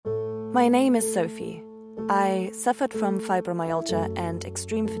My name is Sophie. I suffered from fibromyalgia and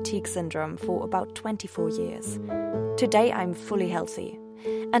extreme fatigue syndrome for about 24 years. Today I'm fully healthy.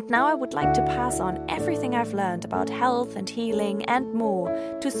 And now I would like to pass on everything I've learned about health and healing and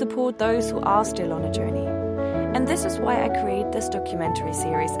more to support those who are still on a journey. And this is why I create this documentary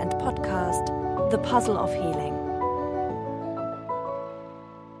series and podcast, The Puzzle of Healing.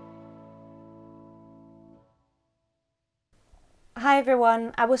 Hi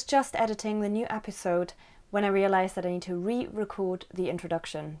everyone, I was just editing the new episode when I realized that I need to re-record the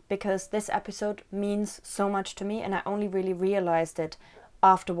introduction because this episode means so much to me and I only really realized it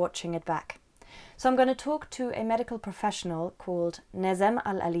after watching it back. So I'm going to talk to a medical professional called Nesem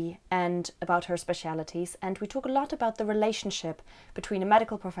Ali and about her specialities, and we talk a lot about the relationship between a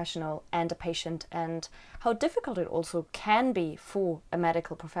medical professional and a patient and how difficult it also can be for a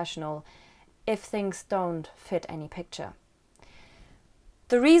medical professional if things don't fit any picture.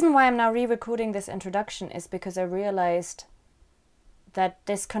 The reason why I'm now re-recording this introduction is because I realized that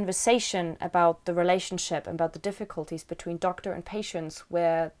this conversation about the relationship and about the difficulties between doctor and patients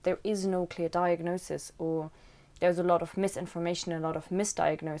where there is no clear diagnosis or there's a lot of misinformation and a lot of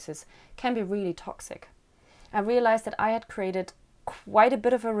misdiagnosis can be really toxic. I realized that I had created quite a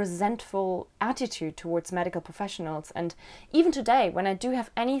bit of a resentful attitude towards medical professionals, and even today when I do have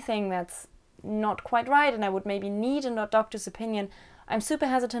anything that's not quite right and I would maybe need a doctor's opinion, I'm super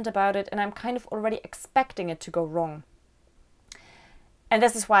hesitant about it and I'm kind of already expecting it to go wrong. And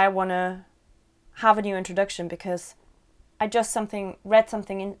this is why I want to have a new introduction, because I just read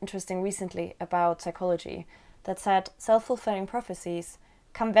something interesting recently about psychology that said self-fulfilling prophecies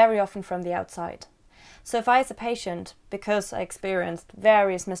come very often from the outside. So if I as a patient, because I experienced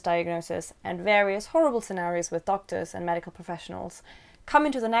various misdiagnoses and various horrible scenarios with doctors and medical professionals, come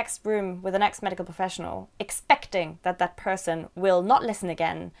into the next room with the next medical professional expecting that that person will not listen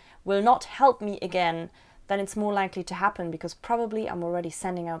again, will not help me again, then it's more likely to happen because probably I'm already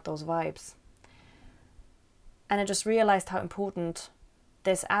sending out those vibes. And I just realized how important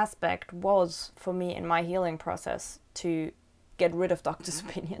this aspect was for me in my healing process to get rid of doctors'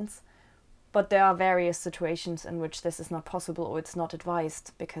 opinions. But there are various situations in which this is not possible or it's not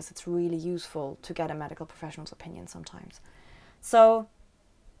advised because it's really useful to get a medical professional's opinion sometimes. So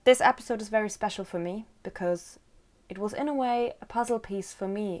this episode is very special for me because it was in a way a puzzle piece for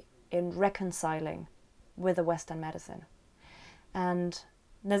me in reconciling with the Western medicine. And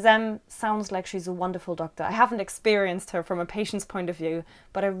Nesem sounds like she's a wonderful doctor. I haven't experienced her from a patient's point of view,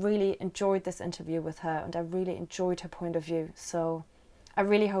 but I really enjoyed this interview with her and I really enjoyed her point of view. So I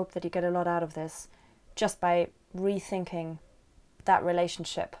really hope that you get a lot out of this just by rethinking that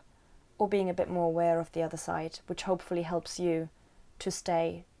relationship or being a bit more aware of the other side, which hopefully helps you to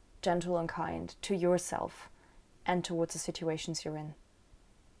stay gentle and kind to yourself and towards the situations you're in.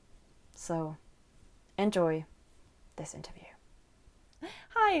 So enjoy this interview.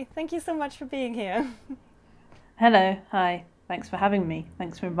 Hi, thank you so much for being here. Hello, hi. Thanks for having me.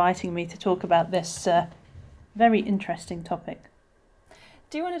 Thanks for inviting me to talk about this very interesting topic.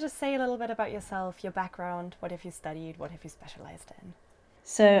 Do you want to just say a little bit about yourself, your background, what have you studied, what have you specialized in?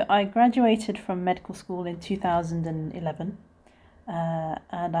 So I graduated from medical school in 2011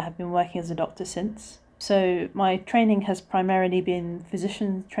 and I have been working as a doctor since. So my training has primarily been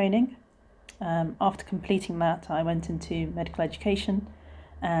physician training. After completing that, I went into medical education,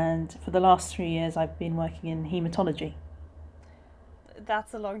 and for the last 3 years I've been working in haematology.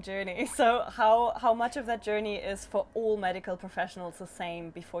 That's a long journey. So how much of that journey is for all medical professionals the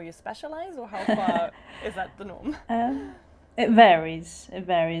same before you specialize, or how far is that the norm? It varies.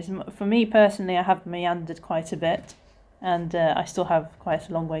 For me personally, I have meandered quite a bit, and I still have quite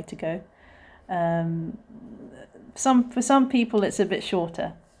a long way to go. For some people it's a bit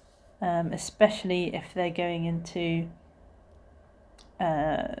shorter. Especially if they're going into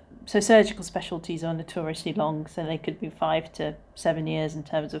so surgical specialties are notoriously long, so they could be 5 to 7 years in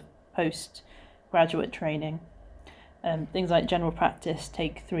terms of postgraduate training. Things like general practice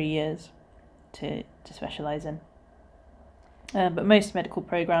take 3 years to specialise in. But most medical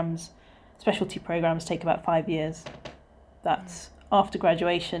programs, specialty programs, take about 5 years. That's after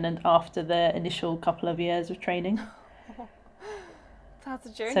graduation and after the initial couple of years of training. That's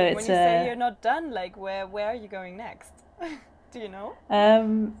a journey. So when you say you're not done, like where are you going next? Do you know?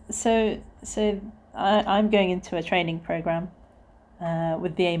 So I'm going into a training program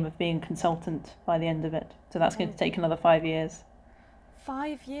with the aim of being a consultant by the end of it. So that's going to take another 5 years.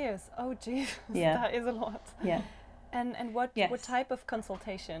 5 years? Oh, geez. Yeah. That is a lot. Yeah. And what type of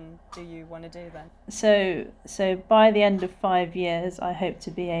consultation do you want to do then? So by the end of 5 years, I hope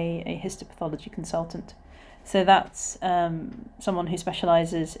to be a histopathology consultant. So that's someone who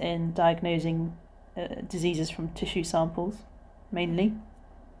specialises in diagnosing diseases from tissue samples, mainly.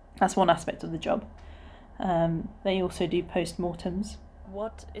 That's one aspect of the job. They also do post-mortems.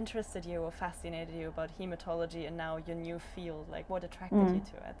 What interested you or fascinated you about hematology and now your new field? Like, what attracted you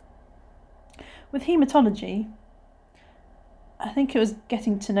to it? With hematology, I think it was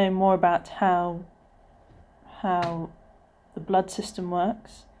getting to know more about how the blood system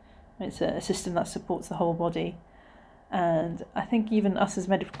works. It's a system that supports the whole body. And I think even us as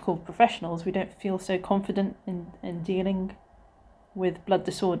medical professionals, we don't feel so confident in dealing with blood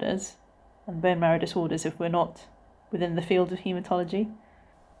disorders and bone marrow disorders if we're not within the field of hematology.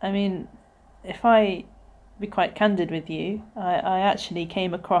 I mean, if I be quite candid with you, I actually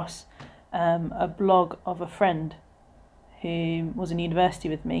came across a blog of a friend who was in university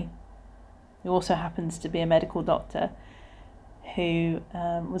with me, who also happens to be a medical doctor, who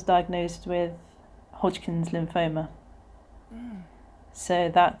was diagnosed with Hodgkin's lymphoma.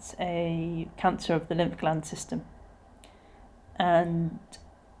 So that's a cancer of the lymph gland system. And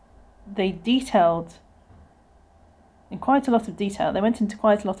they detailed in quite a lot of detail, they went into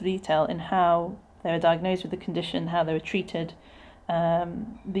quite a lot of detail in how they were diagnosed with the condition, how they were treated,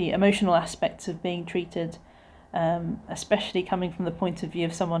 the emotional aspects of being treated, especially coming from the point of view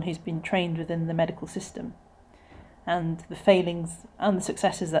of someone who's been trained within the medical system, and the failings and the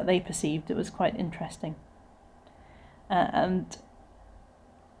successes that they perceived. It was quite interesting. And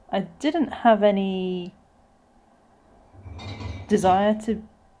I didn't have any desire to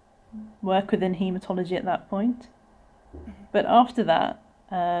work within haematology at that point. But after that,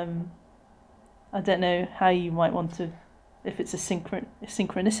 I don't know how you might want to, if it's a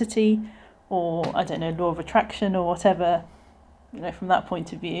synchronicity or, I don't know, law of attraction or whatever, from that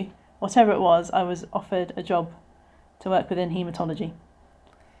point of view, whatever it was, I was offered a job to work within haematology.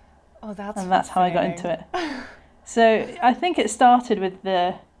 Oh, and that's how I got into it. So I think it started with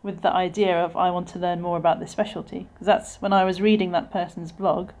the idea of I want to learn more about this specialty, because that's when I was reading that person's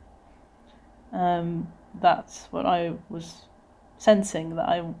blog. That's what I was sensing, that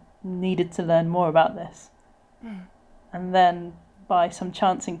I needed to learn more about this. And then by some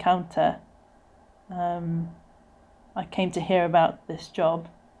chance encounter, I came to hear about this job,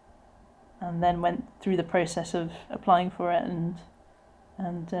 and then went through the process of applying for it, and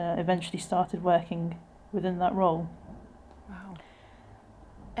eventually started working within that role. Wow.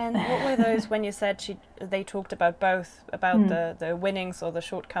 And what were those, when you said they talked about both, about the winnings or the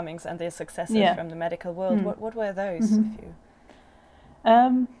shortcomings and the successes from the medical world, what were those? If you...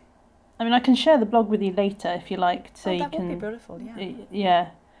 I mean, I can share the blog with you later if you like. So that would be beautiful, yeah.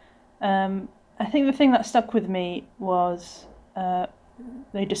 Yeah. I think the thing that stuck with me was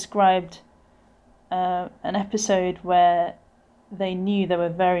they described an episode where they knew they were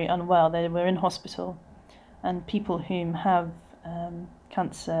very unwell. They were in hospital, and people whom have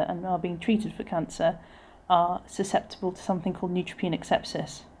cancer and are being treated for cancer are susceptible to something called neutropenic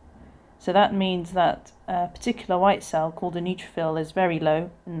sepsis. So that means that a particular white cell called a neutrophil is very low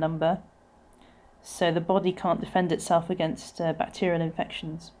in number, so the body can't defend itself against bacterial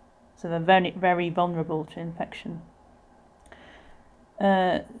infections. So they're very, very vulnerable to infection.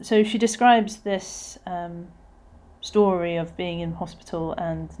 So she describes this story of being in hospital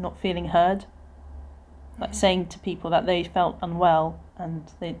and not feeling heard, like saying to people that they felt unwell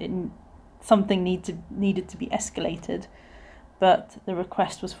and something needed to be escalated, but the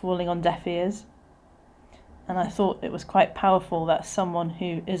request was falling on deaf ears. And I thought it was quite powerful that someone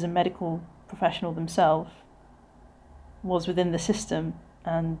who is a medical professional themselves was within the system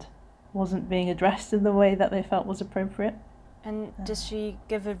and wasn't being addressed in the way that they felt was appropriate. And does she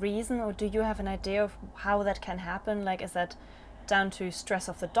give a reason, or do you have an idea of how that can happen? Like, is that down to stress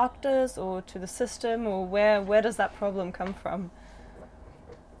of the doctors or to the system, or where does that problem come from?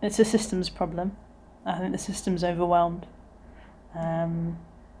 It's a systems problem. I think the system's overwhelmed.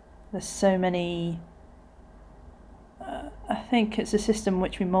 There's so many... I think it's a system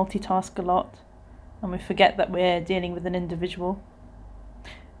which we multitask a lot, and we forget that we're dealing with an individual.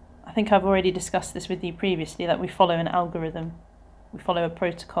 I think I've already discussed this with you previously, that we follow an algorithm, we follow a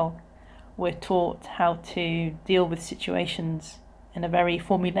protocol. We're taught how to deal with situations in a very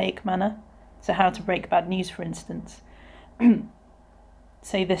formulaic manner. So how to break bad news, for instance.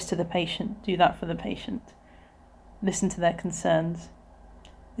 Say this to the patient, do that for the patient. Listen to their concerns.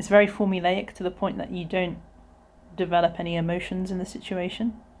 It's very formulaic to the point that you don't develop any emotions in the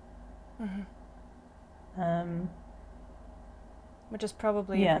situation. Which is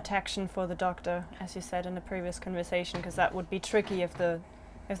probably a protection for the doctor, as you said in the previous conversation, because that would be tricky if the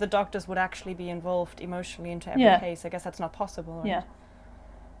doctors would actually be involved emotionally into every case. I guess that's not possible. Right?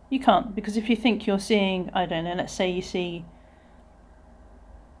 You can't, because if you think you're seeing, I don't know, let's say you see,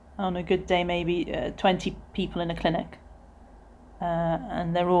 on a good day, maybe 20 people in a clinic,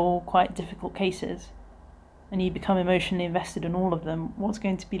 and they're all quite difficult cases, and you become emotionally invested in all of them, what's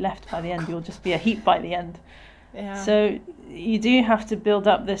going to be left by the end? You'll just be a heap by the end. Yeah. So you do have to build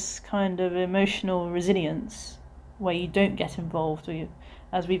up this kind of emotional resilience where you don't get involved, or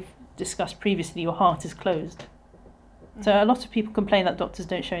as we've discussed previously, your heart is closed. So a lot of people complain that doctors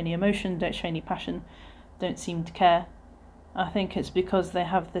don't show any emotion, don't show any passion, don't seem to care. I think it's because they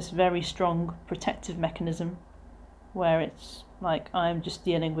have this very strong protective mechanism where it's like, I'm just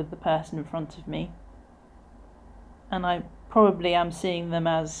dealing with the person in front of me. And I probably am seeing them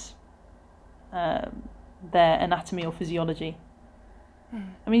as their anatomy or physiology.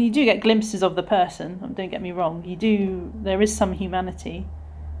 I mean, you do get glimpses of the person, don't get me wrong. There is some humanity,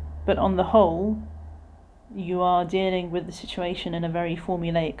 but on the whole, you are dealing with the situation in a very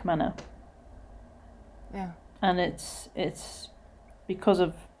formulaic manner. Yeah. And it's because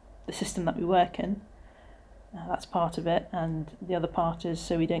of the system that we work in. That's part of it, and the other part is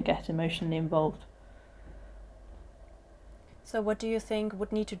so we don't get emotionally involved. So what do you think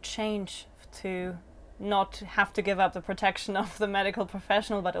would need to change to not have to give up the protection of the medical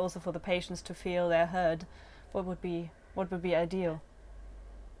professional, but also for the patients to feel they're heard? What would be ideal?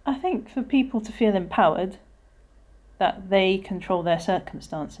 I think for people to feel empowered, that they control their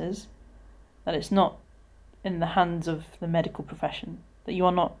circumstances, that it's not in the hands of the medical profession, that you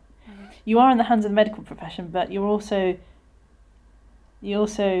are not, you are in the hands of the medical profession, but you also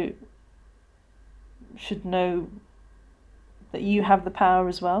should know that you have the power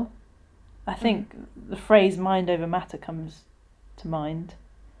as well. I think the phrase mind over matter comes to mind,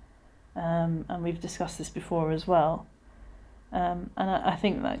 and we've discussed this before as well. And I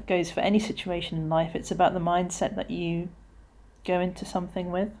think that goes for any situation in life. It's about the mindset that you go into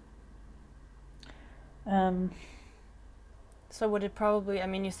something with. So would it probably, I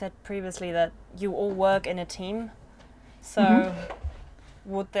mean, you said previously that you all work in a team. So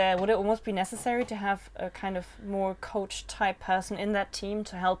would it almost be necessary to have a kind of more coach type person in that team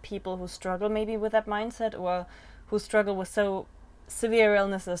to help people who struggle maybe with that mindset, or who struggle with so severe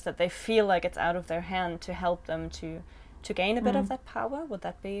illnesses that they feel like it's out of their hand, to help them to gain a bit of that power? Would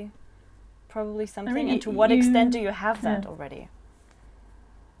that be probably something? I mean, and to what extent do you have that already?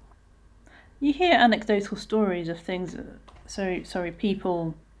 You hear anecdotal stories of things,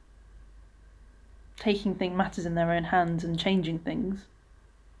 people taking matters in their own hands and changing things.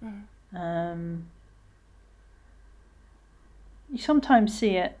 You sometimes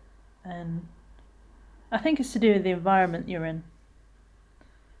see it, and I think it's to do with the environment you're in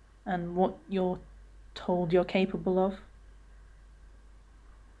and what you're told you're capable of.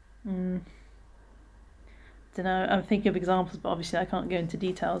 Don't know. I'm thinking of examples, but obviously I can't go into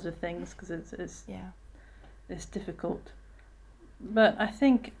details of things because it's difficult. But I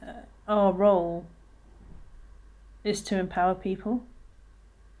think our role is to empower people,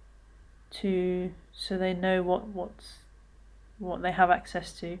 so they know what they have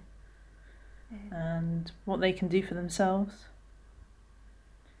access to, and what they can do for themselves.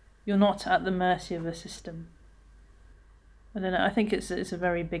 You're not at the mercy of a system. I don't know. I think it's a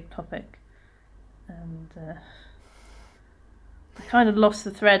very big topic, and I kind of lost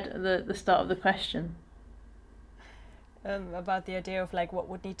the thread at the start of the question. About the idea of like what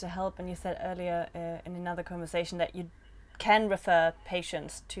would need to help, and you said earlier in another conversation that you can refer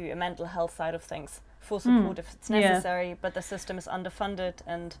patients to a mental health side of things for support if it's necessary, but the system is underfunded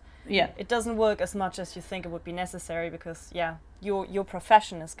and it doesn't work as much as you think it would be necessary, because your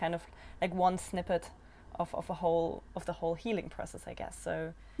profession is kind of like one snippet of the whole healing process, I guess.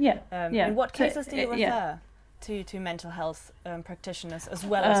 So in what cases do you refer to mental health practitioners as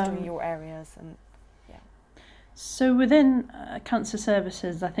well as doing your areas? And so within cancer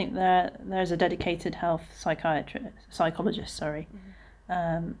services, I think there's a dedicated health psychologist.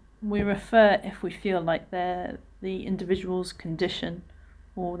 We refer if we feel like the individual's condition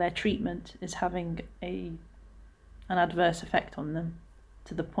or their treatment is having an adverse effect on them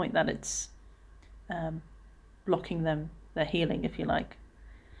to the point that it's blocking their healing, if you like.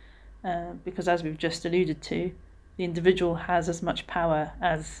 Because as we've just alluded to, the individual has as much power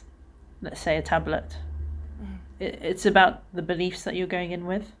as, let's say, a tablet. It's about the beliefs that you're going in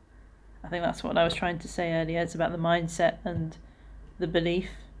with. I think that's what I was trying to say earlier. It's about the mindset and the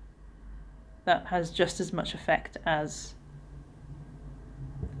belief that has just as much effect as,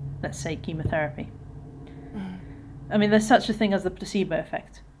 let's say, chemotherapy. I mean, there's such a thing as the placebo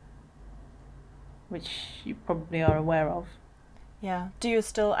effect, which you probably are aware of. Yeah. Do you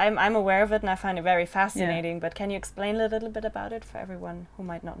still? I'm aware of it, and I find it very fascinating. Yeah. But can you explain a little bit about it for everyone who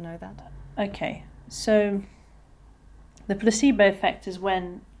might not know that? Okay. So the placebo effect is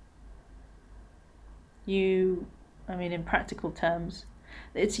when in practical terms,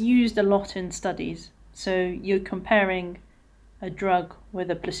 it's used a lot in studies. So you're comparing a drug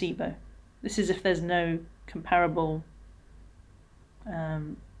with a placebo. This is if there's no comparable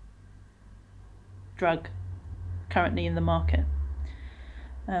drug currently in the market.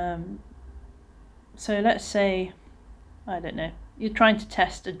 So let's say, I don't know, you're trying to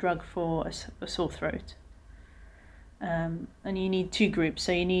test a drug for a sore throat. And you need two groups.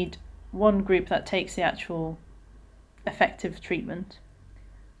 So you need one group that takes the actual effective treatment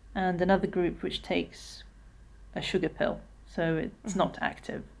and another group which takes a sugar pill. So it's not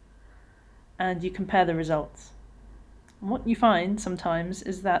active. And you compare the results. And what you find sometimes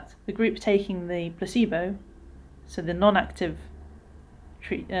is that the group taking the placebo, so the non-active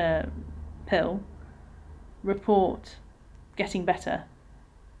pill, report getting better,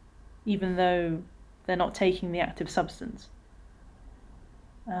 even though they're not taking the active substance.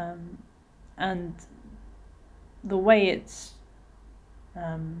 And the way it's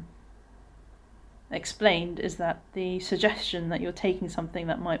explained is that the suggestion that you're taking something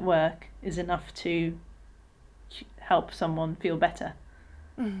that might work is enough to help someone feel better.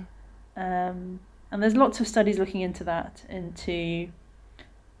 And there's lots of studies looking into that, into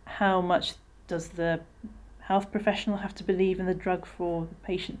how much does the health professional have to believe in the drug for the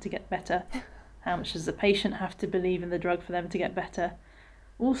patient to get better? How much does the patient have to believe in the drug for them to get better?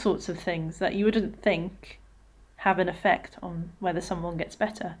 All sorts of things that you wouldn't think have an effect on whether someone gets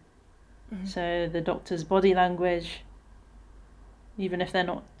better. So the doctor's body language, even if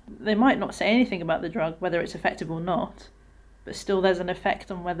they might not say anything about the drug, whether it's effective or not, but still there's an effect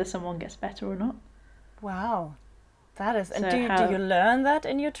on whether someone gets better or not. Wow. That is, and So do you learn that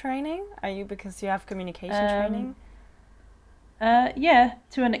in your training? Because you have communication training? Yeah,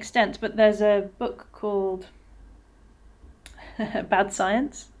 to an extent, but there's a book called Bad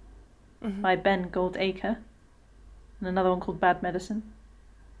Science by Ben Goldacre, and another one called Bad Medicine.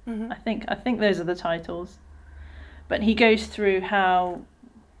 I think those are the titles. But he goes through how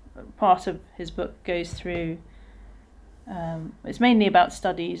part of his book goes through. It's mainly about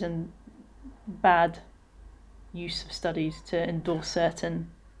studies and bad use of studies to endorse certain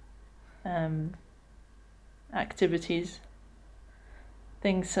activities.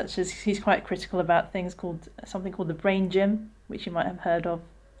 Things such as, he's quite critical about something called the brain gym, which you might have heard of,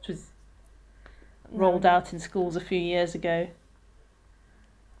 which was rolled out in schools a few years ago.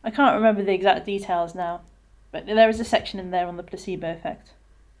 I can't remember the exact details now, but there is a section in there on the placebo effect.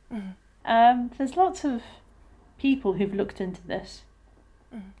 There's lots of people who've looked into this,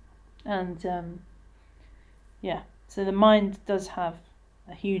 and so the mind does have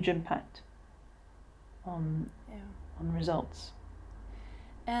a huge impact on results.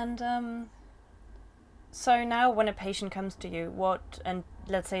 And so now when a patient comes to you, and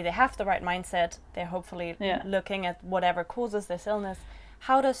let's say they have the right mindset, they're hopefully looking at whatever causes this illness,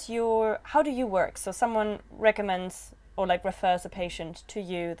 how do you work? So someone recommends or refers a patient to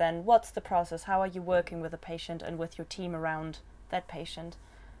you, then what's the process? How are you working with a patient and with your team around that patient?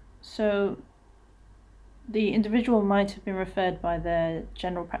 So the individual might have been referred by their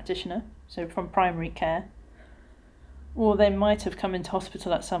general practitioner, so from primary care, or they might have come into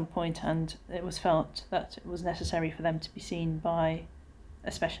hospital at some point and it was felt that it was necessary for them to be seen by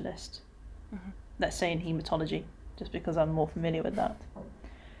a specialist, let's say in haematology, just because I'm more familiar with that.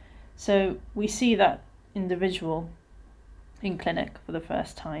 So we see that individual in clinic for the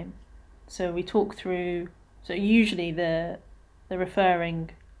first time. So we talk through, so usually the referring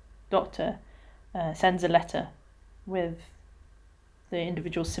doctor sends a letter with the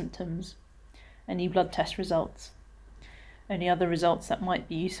individual's symptoms, any blood test results, any other results that might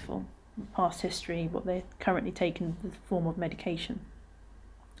be useful, past history, what they currently take in the form of medication,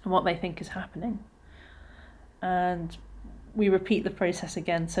 and what they think is happening. And we repeat the process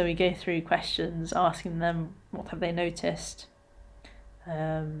again, so we go through questions, asking them what have they noticed,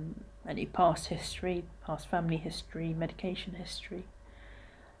 any past history, past family history, medication history,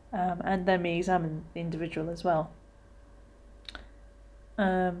 and then we examine the individual as well.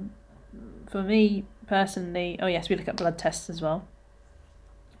 For me personally, we look at blood tests as well.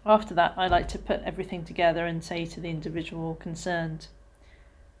 After that, I like to put everything together and say to the individual concerned,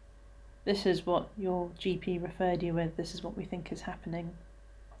 this is what your GP referred you with, this is what we think is happening,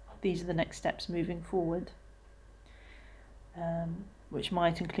 these are the next steps moving forward, which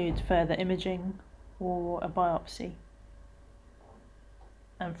might include further imaging or a biopsy.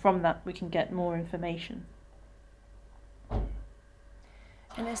 And from that we can get more information.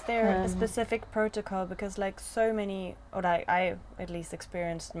 And is there a specific protocol? Because like so many, or I at least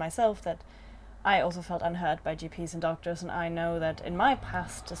experienced myself that I also felt unheard by GPs and doctors, and I know that in my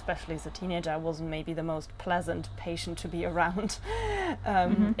past, especially as a teenager, I wasn't maybe the most pleasant patient to be around.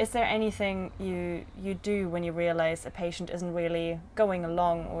 Is there anything you do when you realize a patient isn't really going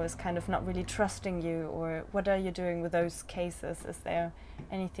along or is kind of not really trusting you, or what are you doing with those cases? Is there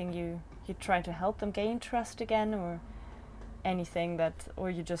anything you try to help them gain trust again, or anything that,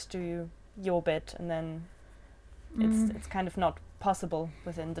 or you just do your bit and then it's kind of not possible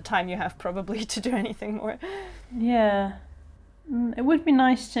within the time you have probably to do anything more? Yeah. It would be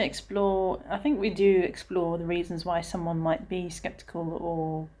nice to explore, I think we do explore the reasons why someone might be skeptical,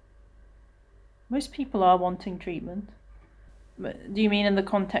 or most people are wanting treatment. But do you mean in the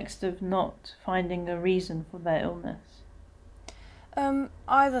context of not finding a reason for their illness?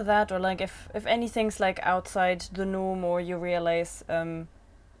 Either that, or like if anything's like outside the norm, or you realize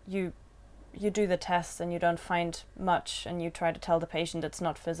you do the tests and you don't find much, and you try to tell the patient it's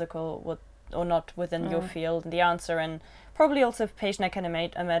not physical or not within your field and the answer. And probably also if patient, I can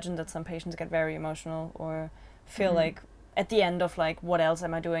imagine that some patients get very emotional or feel like at the end of like, what else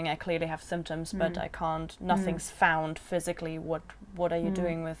am I doing? I clearly have symptoms, but I can't, nothing's found physically. What are you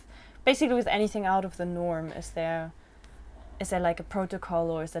doing with, basically with anything out of the norm? Is there like a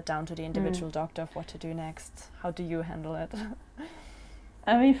protocol, or is that down to the individual doctor of what to do next? How do you handle it?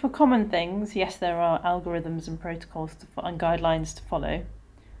 I mean, for common things, yes, there are algorithms and protocols and guidelines to follow.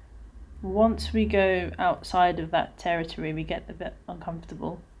 Once we go outside of that territory, we get a bit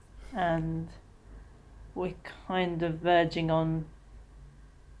uncomfortable, and we're kind of verging on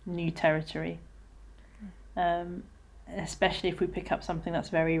new territory, especially if we pick up something that's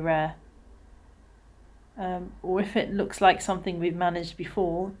very rare. Or if it looks like something we've managed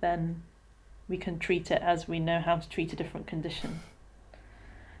before, then we can treat it as we know how to treat a different condition.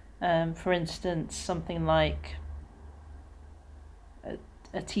 For instance, something like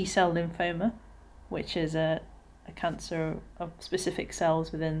a T-cell lymphoma, which is a cancer of specific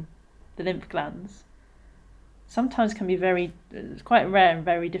cells within the lymph glands, sometimes can be it's quite rare and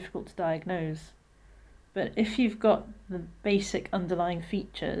very difficult to diagnose. But if you've got the basic underlying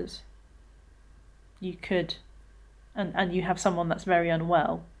features, you could, and you have someone that's very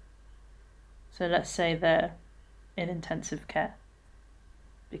unwell, so let's say they're in intensive care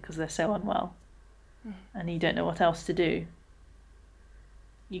because they're so unwell, and you don't know what else to do,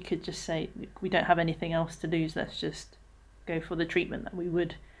 you could just say, we don't have anything else to lose, let's just go for the treatment that we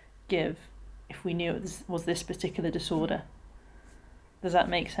would give if we knew it was this particular disorder. Does that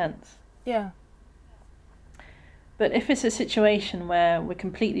make sense? Yeah. But if it's a situation where we're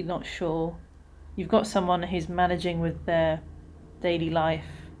completely not sure, you've got someone who's managing with their daily life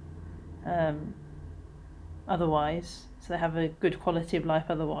otherwise, so they have a good quality of life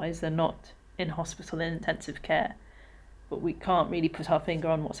otherwise, they're not in hospital in intensive care, but we can't really put our finger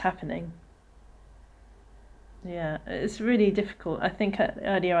on what's happening. Yeah, it's really difficult. I think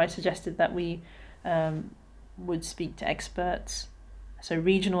earlier I suggested that we would speak to experts, so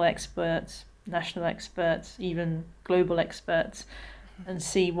regional experts, national experts, even global experts, and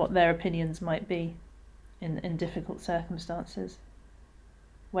see what their opinions might be in difficult circumstances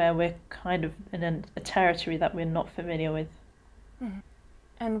where we're kind of in a territory that we're not familiar with.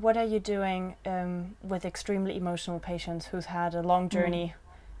 And what are you doing with extremely emotional patients who's had a long journey,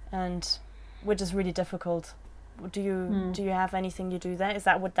 and which is really difficult? Do you have anything you do there?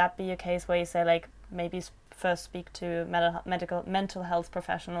 Would that be a case where you say like maybe first speak to mental health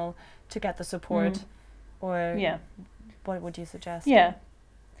professional to get the support, or what would you suggest? Yeah.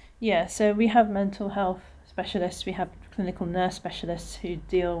 So we have mental health specialists, we have clinical nurse specialists who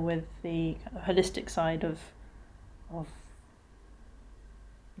deal with the holistic side of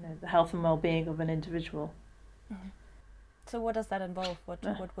the health and well-being of an individual. So what does that involve? What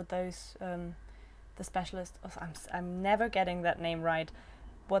would those the specialist? Oh, I'm never getting that name right.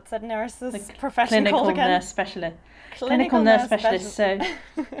 What's that nurse's profession called again? Nurse specialist. Clinical nurse specialist. So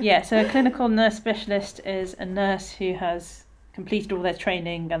so a clinical nurse specialist is a nurse who has completed all their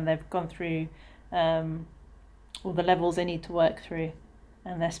training and they've gone through all the levels they need to work through,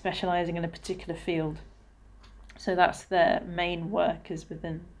 and they're specialising in a particular field. So that's their main work, is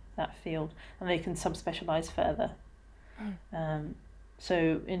within that field, and they can subspecialise further.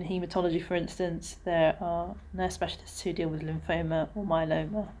 So in haematology, for instance, there are nurse specialists who deal with lymphoma or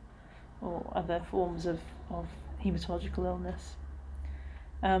myeloma or other forms of haematological illness.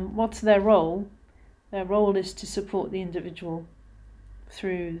 What's their role? Their role is to support the individual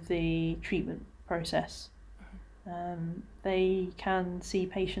through the treatment process. They can see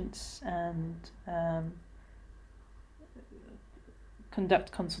patients and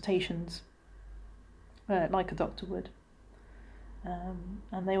conduct consultations like a doctor would.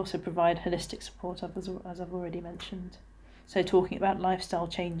 And they also provide holistic support, as I've already mentioned. So talking about lifestyle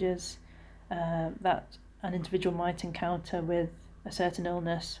changes that an individual might encounter with a certain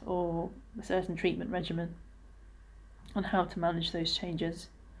illness or a certain treatment regimen, on how to manage those changes,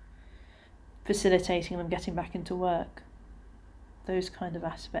 facilitating them getting back into work, those kind of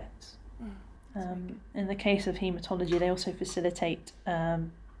aspects. In the case of haematology, they also facilitate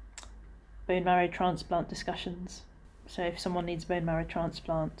bone marrow transplant discussions. So if someone needs bone marrow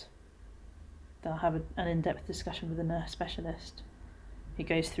transplant, they'll have an in-depth discussion with a nurse specialist who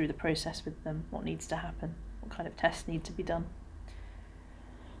goes through the process with them, what needs to happen, what kind of tests need to be done.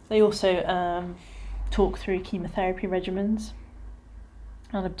 They also talk through chemotherapy regimens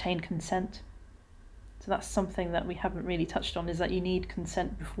and obtain consent. So that's something that we haven't really touched on, is that you need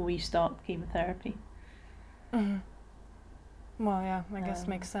consent before you start chemotherapy. Mm-hmm. Well, yeah, I guess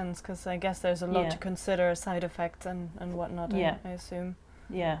makes sense, because I guess there's a lot to consider, side effects and whatnot, I assume.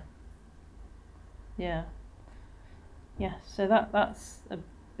 Yeah, so that's a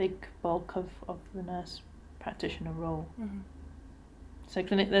big bulk of the nurse practitioner role. Mm-hmm. So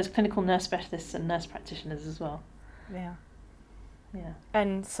there's clinical nurse specialists and nurse practitioners as well. Yeah. Yeah.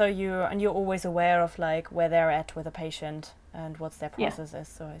 And so you're always aware of like where they're at with a patient and what their process is,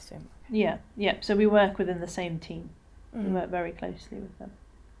 so I assume. Yeah. So we work within the same team. Mm. We work very closely with them.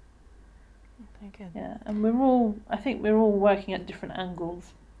 Okay, good. Yeah, and I think we're all working at different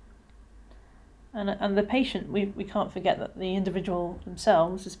angles. And the patient, we can't forget that the individual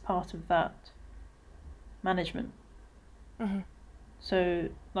themselves is part of that management. Mm-hmm. So,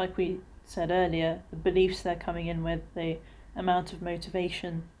 like we said earlier, the beliefs they're coming in with, the amount of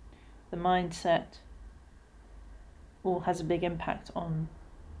motivation, the mindset, all has a big impact on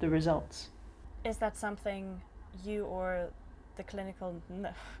the results. Is that something you or the clinical...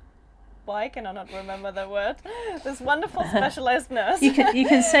 Why can I not remember the word? This wonderful specialized nurse. You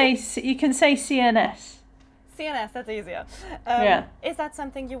can say CNS. CNS, that's easier. Is that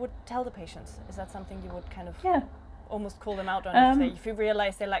something you would tell the patients? Is that something you would kind of almost call them out on? If you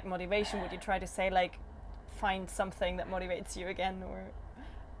realize they lack motivation, would you try to say like, find something that motivates you again, or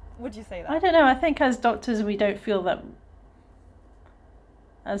would you say that? I don't know. I think as doctors we don't feel that.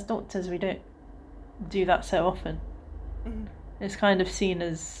 As doctors we don't do that so often. Mm-hmm. It's kind of seen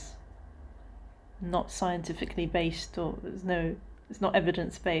as not scientifically based, or it's not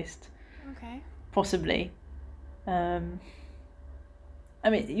evidence based. Okay. Possibly. I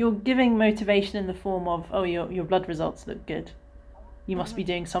mean, you're giving motivation in the form of, your blood results look good. You must be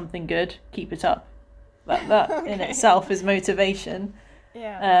doing something good. Keep it up. That okay. In itself is motivation.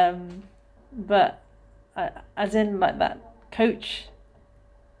 Yeah. But as in like that coach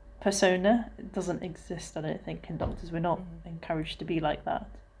persona, it doesn't exist. I don't think in doctors. We're not encouraged to be like that.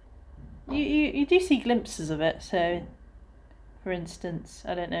 You do see glimpses of it. So, for instance,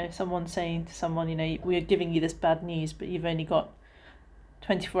 I don't know, someone saying to someone, we're giving you this bad news, but you've only got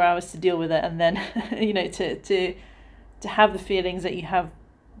 24 hours to deal with it, and then to have the feelings that you have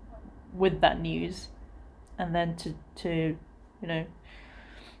with that news, and then to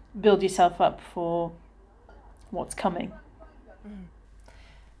build yourself up for what's coming.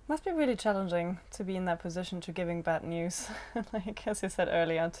 Must be really challenging to be in that position, to giving bad news, like as you said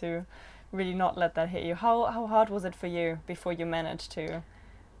earlier, to really not let that hit you. How hard was it for you before you managed to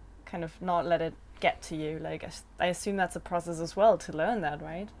kind of not let it get to you? Like I assume that's a process as well, to learn that,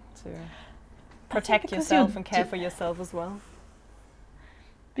 right? To protect yourself and care for yourself as well.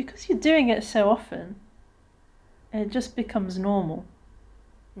 Because you're doing it so often, it just becomes normal.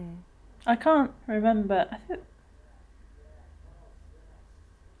 I can't remember.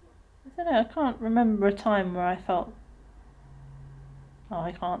 I can't remember a time where I felt,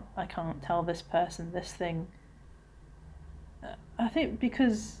 I can't tell this person this thing. I think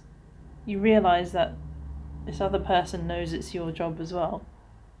because you realise that this other person knows it's your job as well.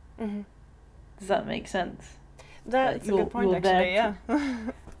 Mm-hmm. Does that make sense? That's a good point, actually, yeah.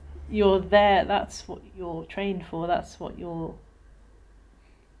 You're there, that's what you're trained for, that's what you're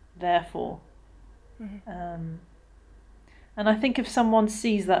there for. Mm-hmm. And I think if someone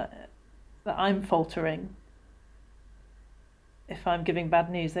sees that I'm faltering, if I'm giving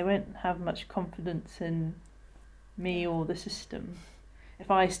bad news, they won't have much confidence in me or the system.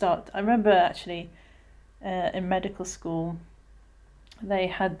 I remember actually in medical school,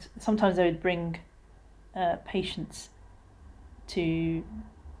 sometimes they would bring patients to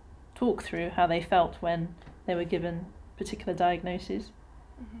talk through how they felt when they were given particular diagnoses.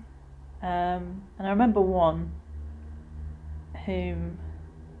 And I remember one whom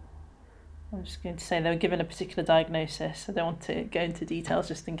I'm just going to say they were given a particular diagnosis. I don't want to go into details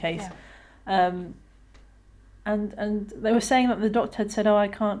just in case. Yeah. And they were saying that the doctor had said, "Oh, I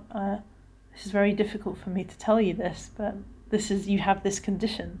can't. This is very difficult for me to tell you this, but you have this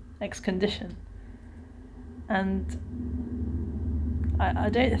condition, X condition." And I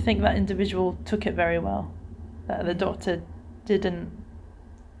don't think that individual took it very well. That the doctor didn't.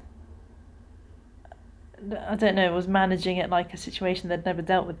 I don't know. Was managing it like a situation they'd never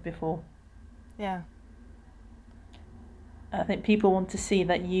dealt with before. Yeah. I think people want to see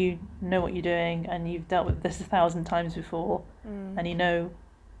that you know what you're doing and you've dealt with this 1,000 times before, and you know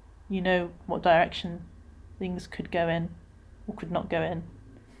what direction things could go in or could not go in.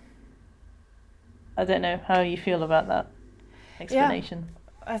 I don't know how you feel about that explanation.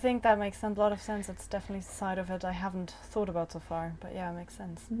 Yeah, I think that makes a lot of sense. It's definitely the side of it I haven't thought about so far, but yeah, it makes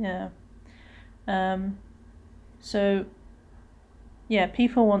sense. Yeah. So, yeah,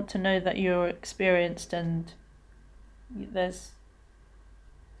 people want to know that you're experienced and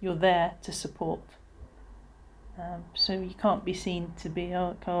you're there to support. So you can't be seen to be,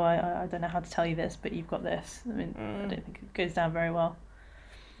 I don't know how to tell you this, but you've got this. I mean, I don't think it goes down very well.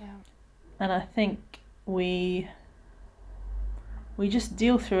 Yeah. And I think we just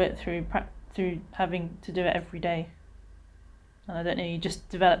deal through it through having to do it every day. And I don't know, you just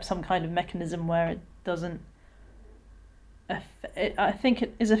develop some kind of mechanism where it doesn't. I think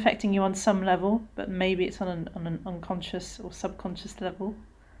it is affecting you on some level, but maybe it's on an unconscious or subconscious level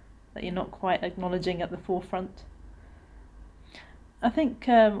that you're not quite acknowledging at the forefront. I think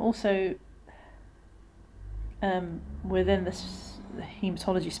also within the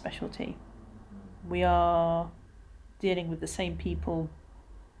haematology specialty, we are dealing with the same people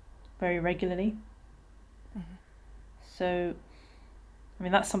very regularly. Mm-hmm. So, I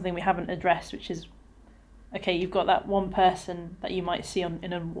mean, that's something we haven't addressed, which is, okay, you've got that one person that you might see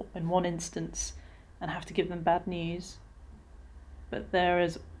in one instance and have to give them bad news. But there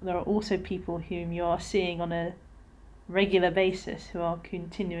are also people whom you are seeing on a regular basis who are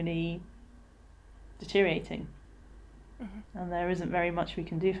continually deteriorating. Mm-hmm. And there isn't very much we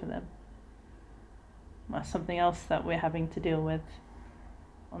can do for them. That's something else that we're having to deal with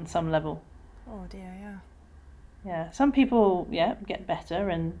on some level. Oh dear, yeah. Yeah, some people, get better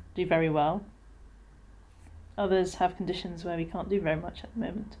and do very well. Others have conditions where we can't do very much at the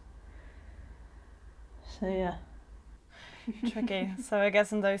moment. So, yeah. Tricky. So I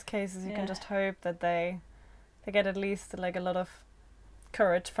guess in those cases you can just hope that they get at least like a lot of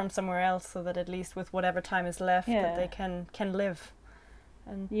courage from somewhere else, so that at least with whatever time is left that they can live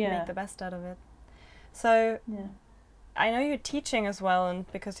and make the best out of it. So I know you're teaching as well, and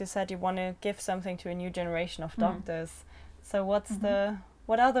because you said you want to give something to a new generation of doctors. So what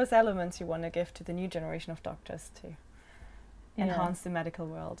are those elements you want to give to the new generation of doctors to enhance the medical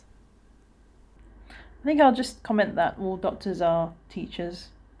world? I think I'll just comment that all doctors are teachers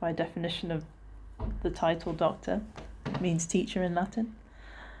by definition of the title doctor. It means teacher in Latin.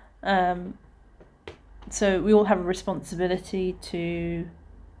 So we all have a responsibility to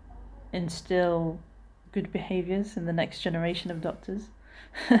instill good behaviours in the next generation of doctors.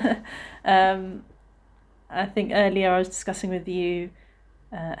 I think earlier I was discussing with you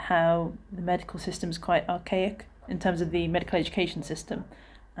how the medical system is quite archaic in terms of the medical education system,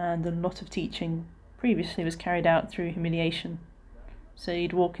 and a lot of teaching previously was carried out through humiliation. So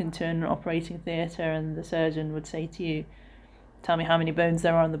you'd walk into an operating theatre and the surgeon would say to you, "Tell me how many bones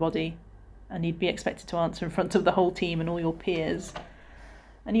there are in the body," and you'd be expected to answer in front of the whole team and all your peers,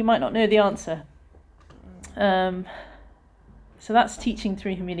 and you might not know the answer. So that's teaching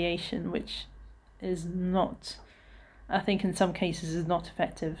through humiliation, which is not, I think in some cases, is not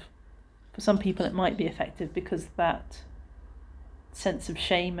effective. For some people it might be effective because that sense of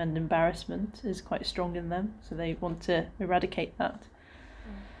shame and embarrassment is quite strong in them, so they want to eradicate that.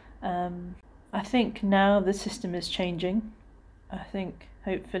 I think now the system is changing. I think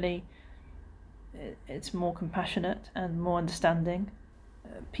hopefully it's more compassionate and more understanding.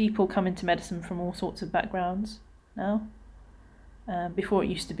 People come into medicine from all sorts of backgrounds now. Before it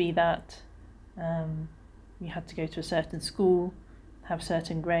used to be that you had to go to a certain school, have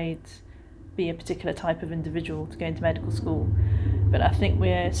certain grades, be a particular type of individual to go into medical school. But I think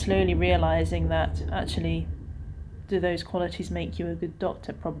we're slowly realising that actually, do those qualities make you a good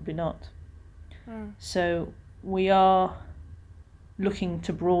doctor? Probably not. So we are looking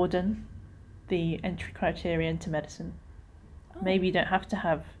to broaden the entry criteria into medicine. Maybe you don't have to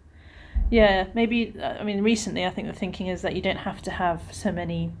have... recently I think the thinking is that you don't have to have so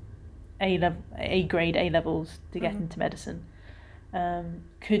many A-grade A-levels to get into medicine.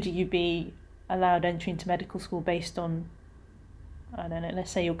 Could you be allowed entry into medical school based on I don't know,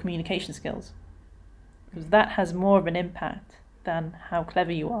 let's say your communication skills, because that has more of an impact than how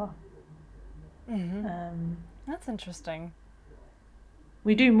clever you are. That's interesting.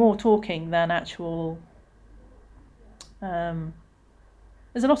 We do more talking than actual.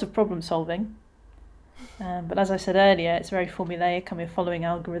 There's a lot of problem solving, but as I said earlier, it's very formulaic and we're following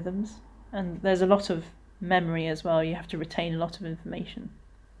algorithms, and there's a lot of memory as well. You have to retain a lot of information.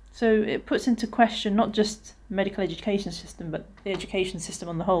 So it puts into question not just the medical education system, but the education system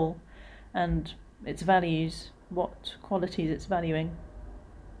on the whole, and its values, what qualities it's valuing.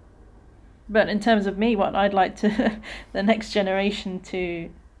 But in terms of me, what I'd like to the next generation to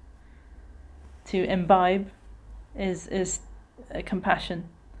imbibe is compassion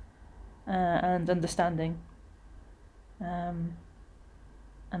and understanding, and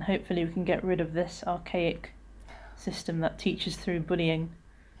hopefully we can get rid of this archaic system that teaches through bullying.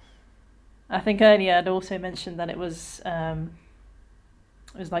 I think earlier I'd also mentioned that it was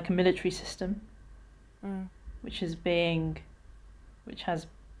like a military system, which has been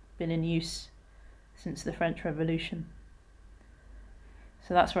in use since the French Revolution.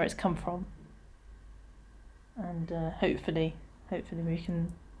 So that's where it's come from, and hopefully we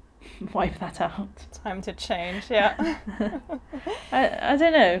can wipe that out. Time to change, yeah. I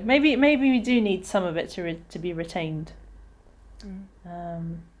don't know. Maybe we do need some of it to be retained.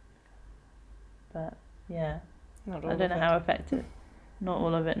 But yeah, Not all I don't know of how it. effective. Not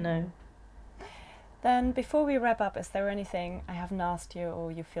all of it, no. Then before we wrap up, is there anything I haven't asked you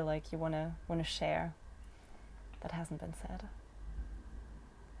or you feel like you wanna share that hasn't been said?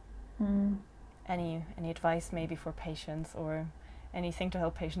 Any advice maybe for patients, or anything to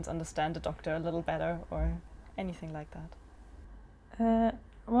help patients understand the doctor a little better, or anything like that?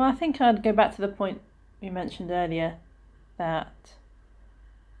 Well, I think I'd go back to the point we mentioned earlier, that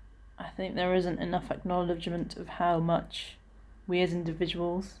I think there isn't enough acknowledgement of how much we as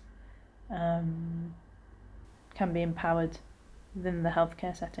individuals can be empowered within the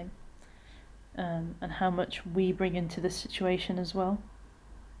healthcare setting, and how much we bring into this situation as well.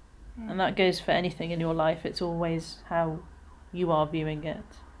 And that goes for anything in your life. It's always how you are viewing it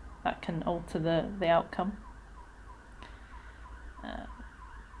that can alter the outcome. I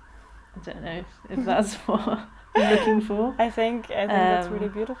don't know if that's what I'm looking for. I think that's really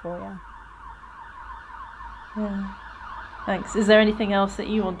beautiful, yeah. Yeah. Thanks. Is there anything else that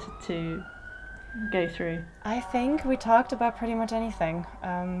you wanted to go through? I think we talked about pretty much anything.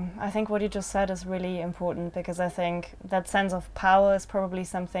 I think what you just said is really important, because I think that sense of power is probably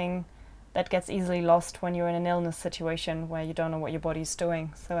something that gets easily lost when you're in an illness situation where you don't know what your body's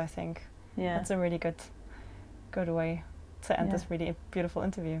doing. So I think that's a really good way to end this really beautiful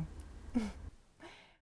interview.